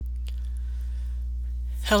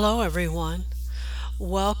Hello, everyone.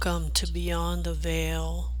 Welcome to Beyond the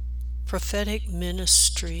Veil Prophetic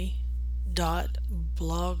Ministry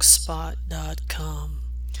 .blogspot.com.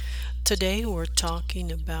 Today we're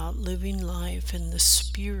talking about living life in the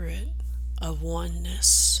spirit of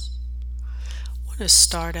oneness. I want to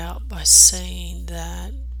start out by saying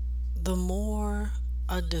that the more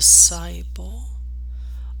a disciple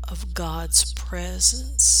of God's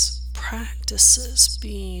presence practices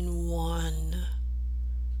being one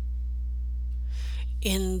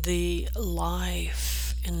in the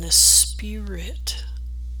life, in the spirit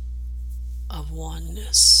of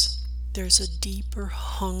oneness, there's a deeper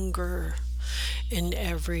hunger in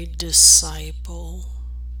every disciple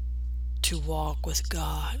to walk with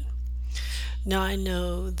God. Now, I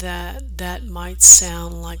know that that might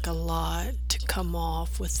sound like a lot to come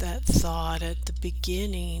off with that thought at the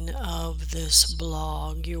beginning of this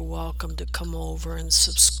blog. You're welcome to come over and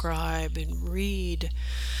subscribe and read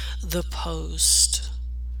the post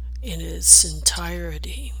in its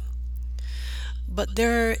entirety. But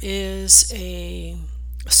there is a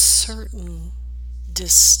certain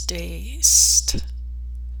distaste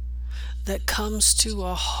that comes to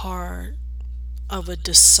a heart of a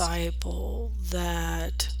disciple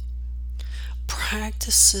that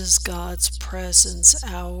practices God's presence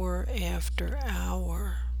hour after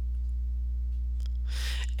hour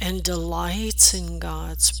and delights in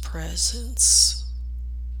God's presence,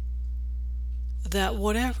 that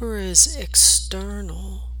whatever is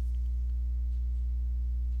external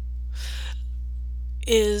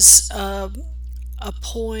is a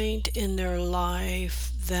point in their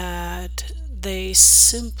life that they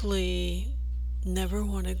simply never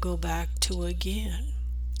want to go back to again.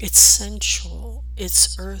 It's sensual,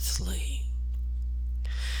 it's earthly.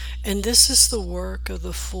 And this is the work of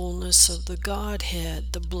the fullness of the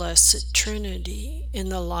Godhead, the Blessed Trinity, in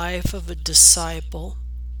the life of a disciple,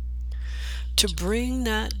 to bring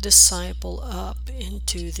that disciple up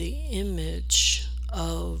into the image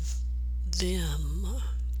of them.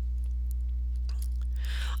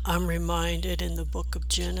 I'm reminded in the book of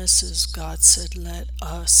Genesis, God said, "Let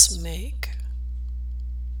us make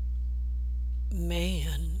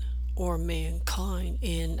man or mankind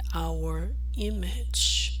in our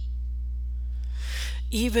image."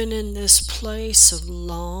 Even in this place of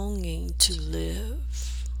longing to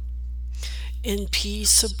live in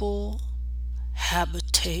peaceable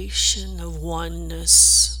habitation of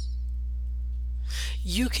oneness,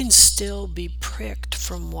 you can still be pricked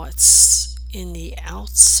from what's in the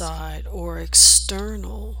outside or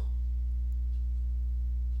external.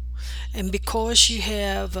 And because you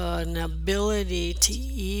have an ability to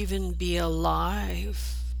even be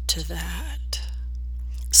alive to that,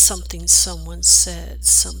 something someone said,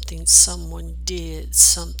 something someone did,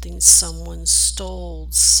 something someone stole,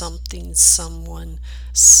 something someone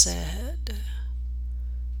said,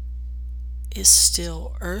 is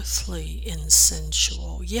still earthly and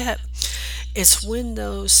sensual. Yet, it's when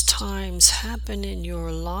those times happen in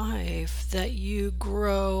your life that you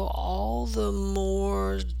grow all the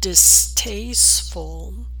more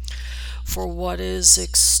distasteful for what is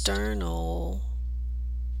external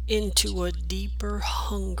into a deeper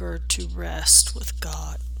hunger to rest with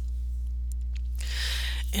God.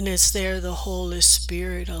 And it's there the Holy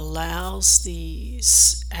Spirit allows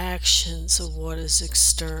these actions of what is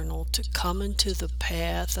external to come into the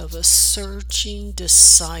path of a searching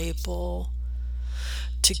disciple,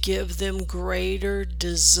 to give them greater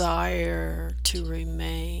desire to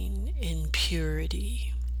remain in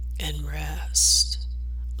purity and rest.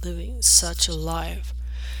 Living such a life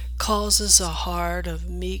causes a heart of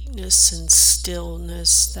meekness and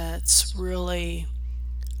stillness that's really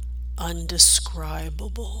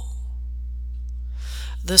undescribable.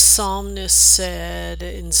 The psalmist said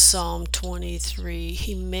in Psalm 23,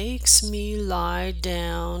 "He makes me lie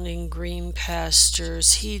down in green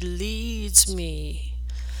pastures. He leads me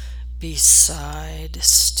beside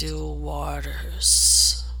still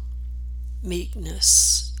waters."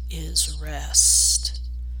 Meekness is rest,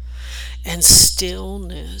 and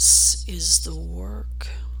stillness is the work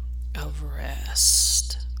of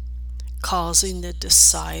rest, causing the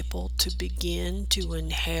disciple to begin to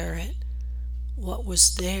inherit what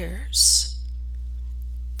was theirs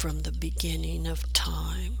from the beginning of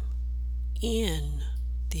time in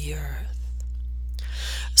the earth.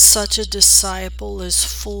 Such a disciple is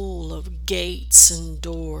full of gates and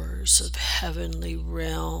doors of heavenly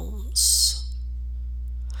realms,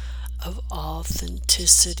 of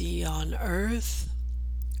authenticity on earth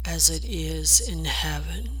as it is in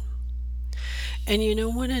heaven. And you know,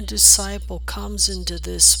 when a disciple comes into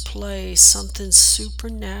this place, something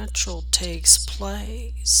supernatural takes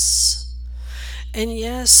place. And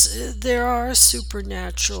yes, there are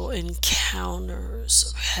supernatural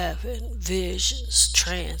encounters of heaven, visions,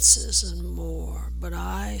 trances, and more. But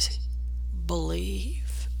I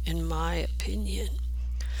believe, in my opinion,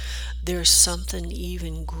 there's something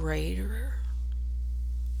even greater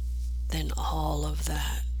than all of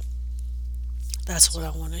that. That's what I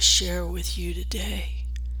want to share with you today.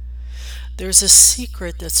 There's a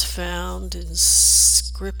secret that's found in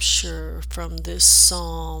scripture from this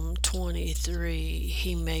Psalm 23.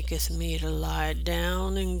 He maketh me to lie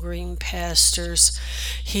down in green pastures.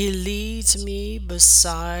 He leads me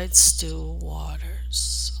beside still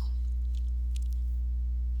waters.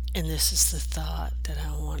 And this is the thought that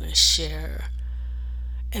I want to share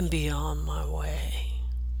and be on my way.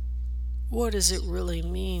 What does it really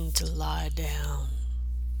mean to lie down?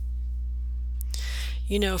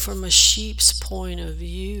 You know, from a sheep's point of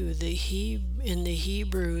view, in the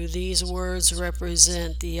Hebrew, these words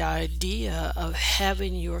represent the idea of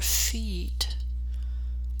having your feet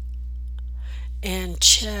and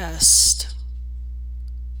chest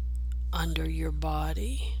under your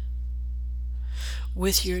body,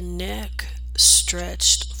 with your neck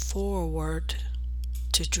stretched forward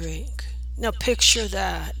to drink. Now picture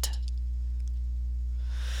that.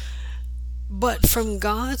 But from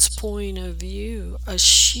God's point of view, a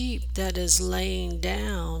sheep that is laying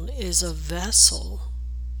down is a vessel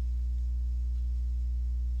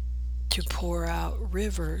to pour out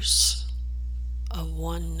rivers of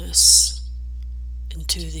oneness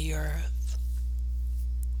into the earth.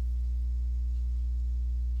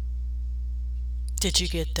 Did you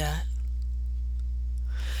get that?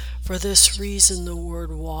 For this reason, the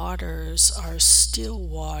word waters are still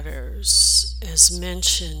waters, as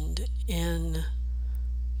mentioned in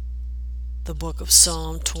the book of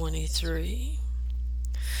Psalm 23.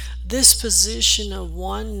 This position of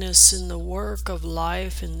oneness in the work of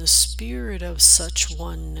life and the spirit of such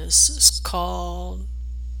oneness is called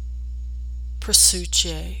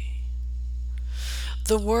pursuche.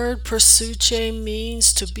 The word pursuche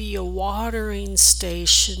means to be a watering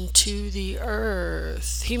station to the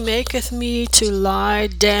earth. He maketh me to lie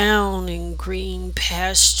down in green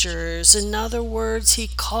pastures. In other words, he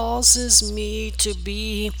causes me to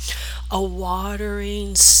be a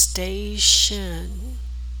watering station.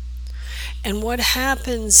 And what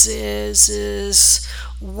happens is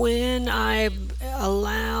when I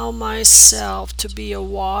allow myself to be a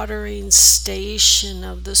watering station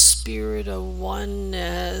of the spirit of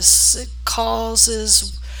oneness, it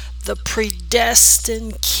causes the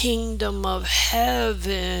predestined kingdom of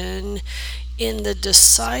heaven in the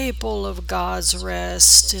disciple of God's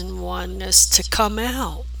rest and oneness to come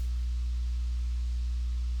out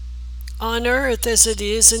on earth as it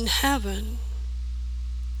is in heaven.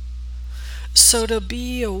 So to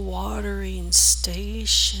be a watering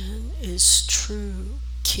station is true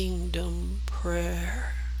kingdom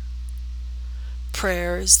prayer.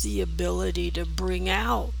 Prayer is the ability to bring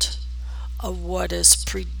out of what is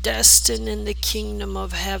predestined in the kingdom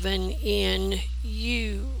of heaven in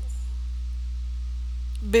you.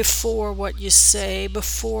 Before what you say,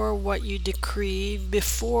 before what you decree,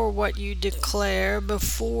 before what you declare,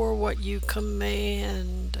 before what you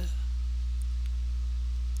command.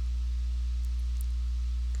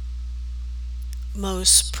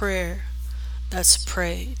 Most prayer that's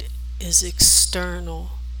prayed is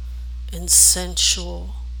external and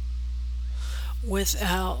sensual,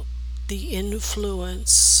 without the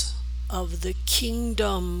influence of the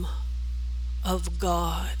kingdom of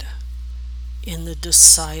God in the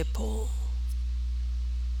disciple.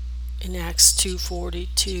 In Acts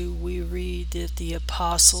 2:42 we read that the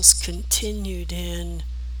apostles continued in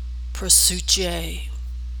pursuche,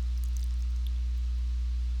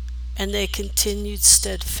 and they continued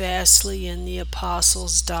steadfastly in the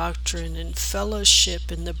apostles' doctrine and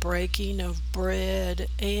fellowship, in the breaking of bread,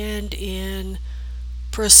 and in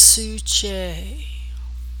pursuche,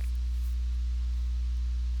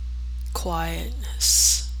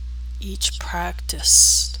 quietness. Each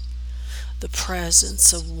practiced the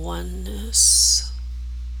presence of oneness.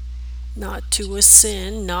 Not to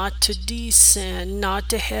ascend, not to descend, not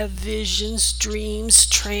to have visions, dreams,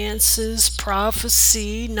 trances,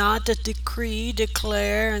 prophecy, not to decree,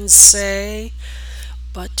 declare, and say,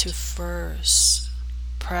 but to first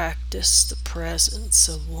practice the presence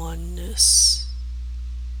of oneness.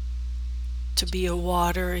 To be a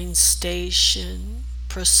watering station,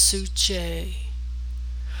 pursuche,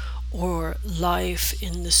 or life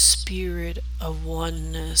in the spirit of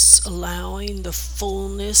oneness, allowing the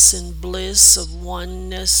fullness and bliss of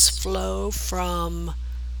oneness flow from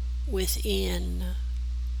within.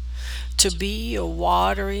 to be a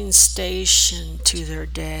watering station to their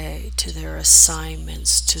day, to their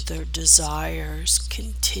assignments, to their desires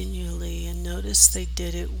continually. And notice they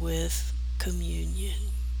did it with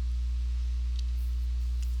communion.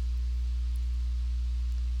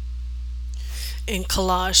 In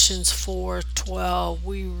Colossians 4:12,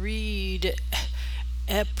 we read,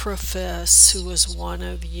 Epaphras, who is one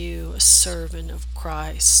of you, a servant of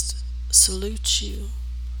Christ, salute you,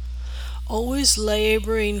 always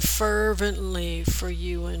laboring fervently for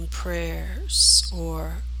you in prayers,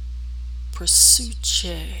 or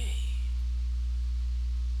prosuche,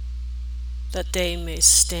 that they may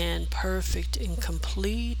stand perfect and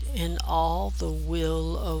complete in all the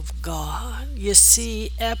will of God. You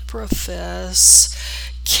see, Epaphras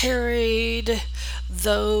carried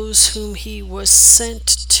those whom he was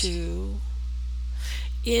sent to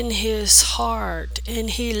in his heart,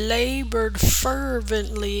 and he labored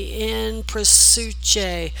fervently in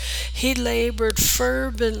prosuche. He labored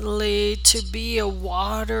fervently to be a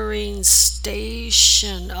watering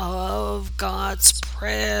station of God's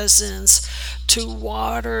presence, to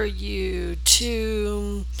water you,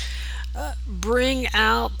 to bring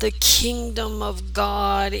out the kingdom of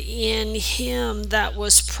God in him that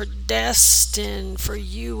was predestined for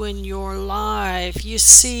you in your life. You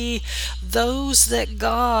see, those that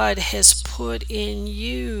God has put in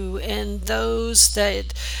you, and those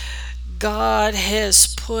that God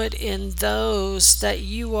has put in those that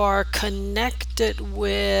you are connected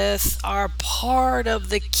with, are part of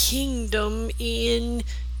the kingdom in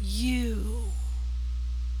you.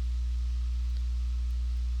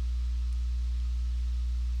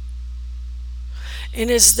 And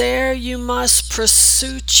as there you must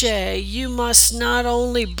prosuche, you must not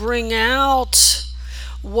only bring out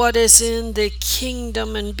what is in the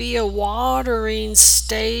kingdom and be a watering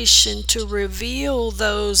station to reveal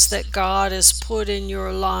those that God has put in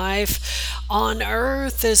your life on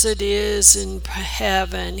earth as it is in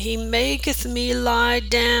heaven. He maketh me lie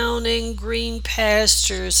down in green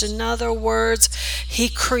pastures. In other words, he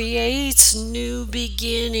creates new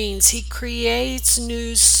beginnings. He creates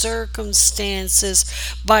new circumstances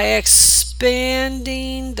by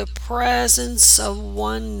expanding the presence of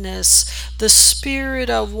oneness, the spirit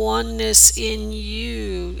of oneness in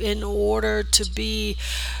you, in order to be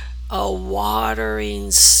a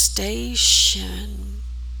watering station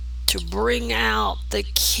to bring out the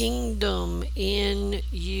kingdom in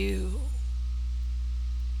you.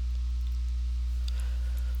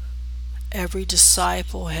 Every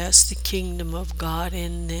disciple has the kingdom of God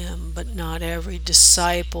in them, but not every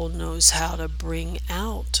disciple knows how to bring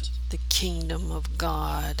out the kingdom of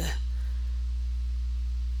God.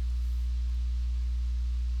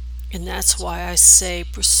 And that's why I say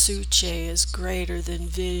prosuche is greater than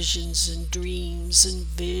visions and dreams and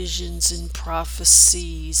visions and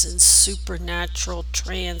prophecies and supernatural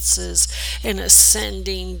trances and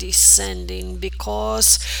ascending, descending,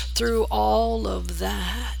 because through all of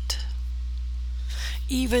that,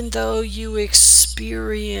 even though you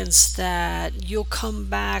experience that, you'll come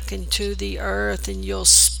back into the earth and you'll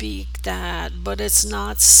speak that, but it's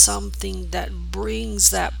not something that brings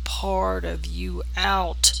that part of you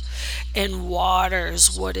out and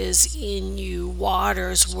waters what is in you,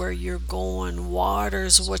 waters where you're going,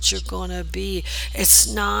 waters what you're going to be. It's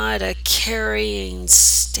not a carrying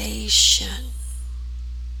station.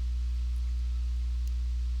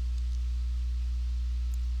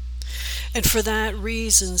 And for that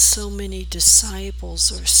reason, so many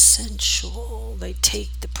disciples are sensual. They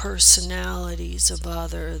take the personalities of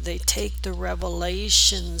others, they take the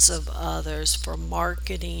revelations of others for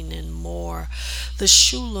marketing and more. The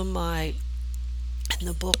Shulamite in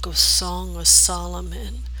the book of Song of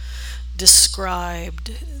Solomon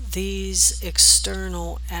described these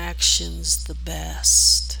external actions the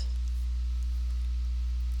best.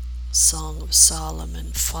 Song of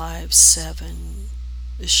Solomon 5:7.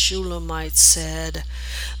 The Shulamite said,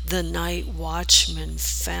 the night watchmen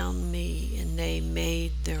found me, and they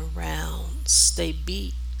made their rounds. They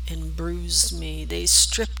beat and bruised me. They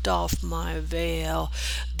stripped off my veil,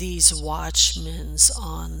 these watchmen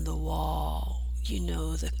on the wall. You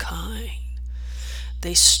know the kind.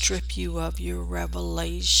 They strip you of your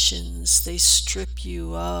revelations. They strip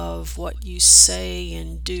you of what you say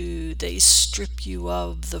and do. They strip you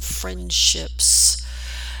of the friendships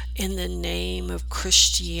in the name of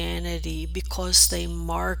Christianity, because they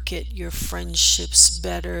market your friendships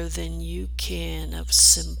better than you can, of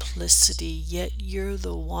simplicity, yet you're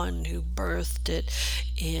the one who birthed it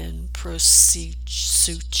in prosuche.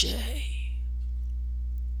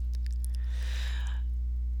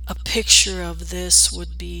 A picture of this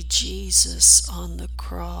would be Jesus on the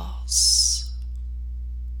cross.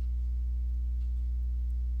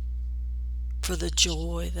 for the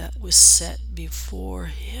joy that was set before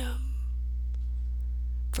him,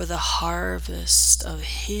 for the harvest of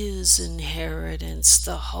his inheritance,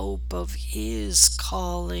 the hope of his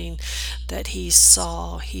calling that he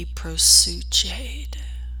saw, he prosuchate.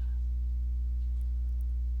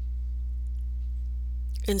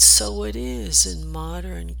 And so it is in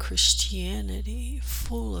modern Christianity,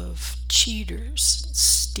 full of cheaters and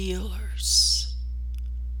stealers.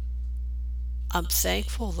 I'm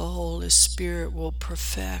thankful the Holy Spirit will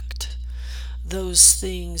perfect those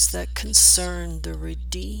things that concern the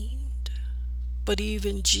redeemed. But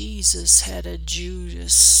even Jesus had a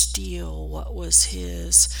Judas steal what was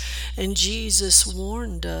his. And Jesus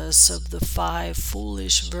warned us of the 5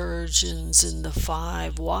 foolish virgins and the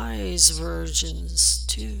 5 wise virgins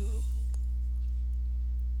too.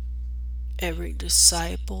 Every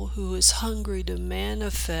disciple who is hungry to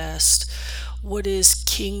manifest what is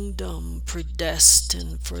kingdom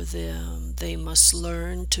predestined for them, they must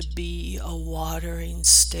learn to be a watering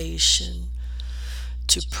station,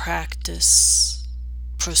 to practice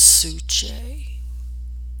prosuche.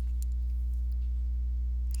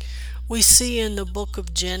 We see in the book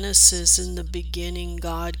of Genesis, in the beginning,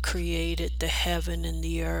 God created the heaven and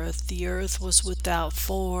the earth. The earth was without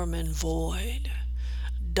form and void.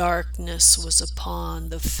 Darkness was upon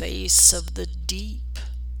the face of the deep,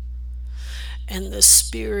 and the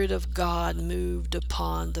Spirit of God moved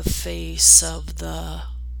upon the face of the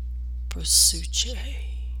prosuche.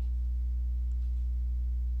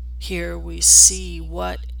 Here we see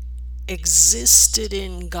what existed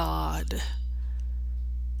in God.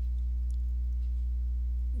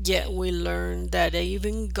 Yet we learn that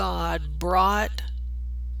even God brought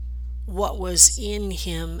what was in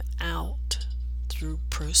him out through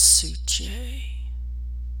prosuche.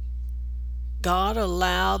 God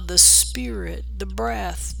allowed the spirit, the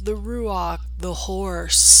breath, the ruach, the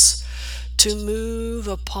horse, to move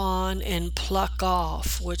upon and pluck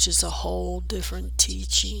off, which is a whole different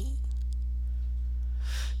teaching,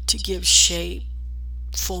 to give shape,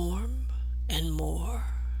 form, and more.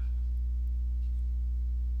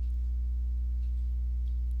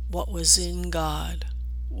 What was in God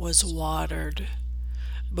was watered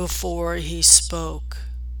before he spoke,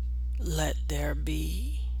 "Let there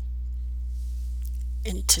be."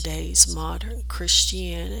 In today's modern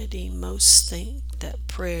Christianity, most think that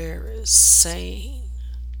prayer is saying,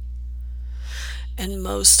 and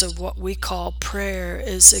most of what we call prayer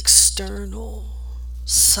is external.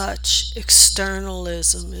 Such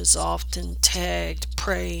externalism is often tagged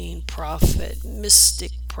praying prophet,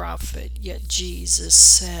 mystic prophet, yet Jesus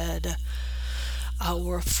said,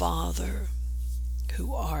 "Our Father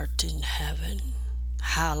who art in heaven,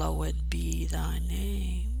 hallowed be thy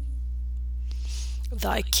name.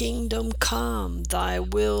 Thy kingdom come, thy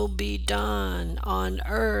will be done on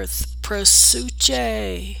earth,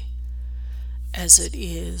 prosuche, as it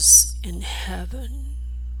is in heaven."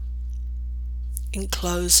 In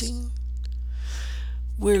closing,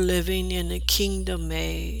 we're living in a kingdom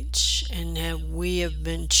age, and we have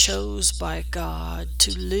been chosen by God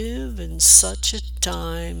to live in such a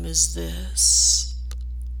time as this.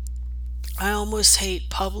 I almost hate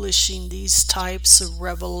publishing these types of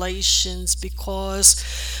revelations because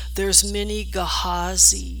there's many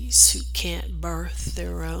Gehazis who can't birth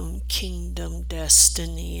their own kingdom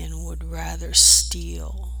destiny and would rather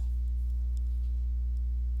steal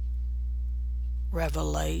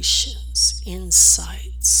revelations,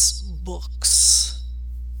 insights, books,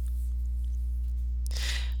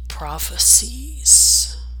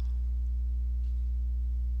 prophecies.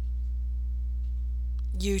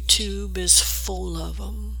 YouTube is full of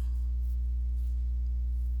them.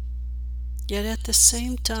 Yet at the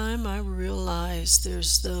same time, I realize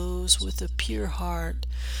there's those with a pure heart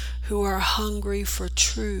who are hungry for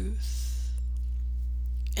truth,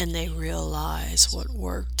 and they realize what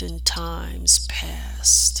worked in times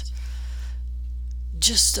past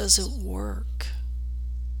just doesn't work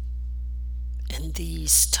in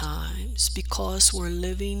these times, because we're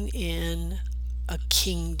living in a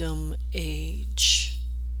kingdom age.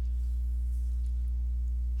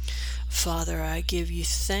 Father, I give you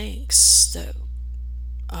thanks that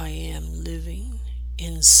I am living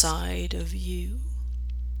inside of you.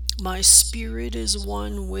 My spirit is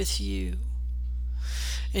one with you.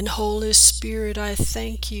 And Holy Spirit, I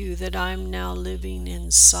thank you that I'm now living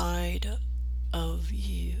inside of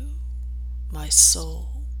you. My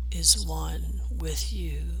soul is one with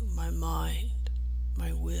you, my mind,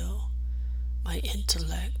 my will, my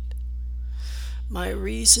intellect, my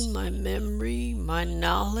reason, my memory, my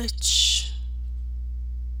knowledge.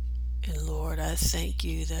 And Lord, I thank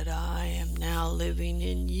you that I am now living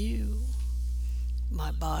in you.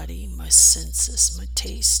 my body, my senses, my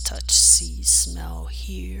taste, touch, see, smell,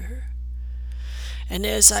 hear. And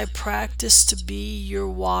as I practice to be your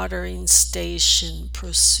watering station,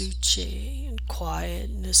 prosuche, in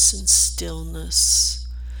quietness and stillness,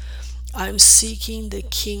 I'm seeking the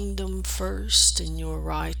kingdom first in your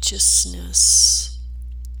righteousness,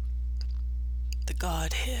 the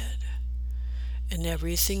Godhead, and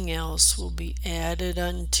everything else will be added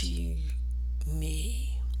unto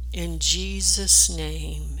me. In Jesus'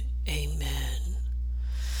 name, amen.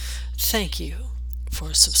 Thank you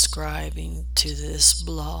for subscribing to this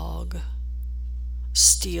blog,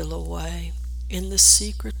 Steal Away in the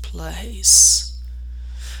Secret Place,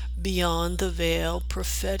 Beyond the Veil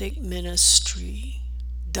Prophetic Ministry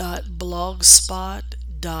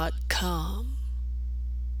 .blogspot.com.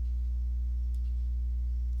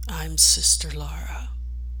 I'm Sister Laura.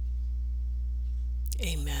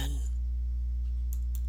 Amen.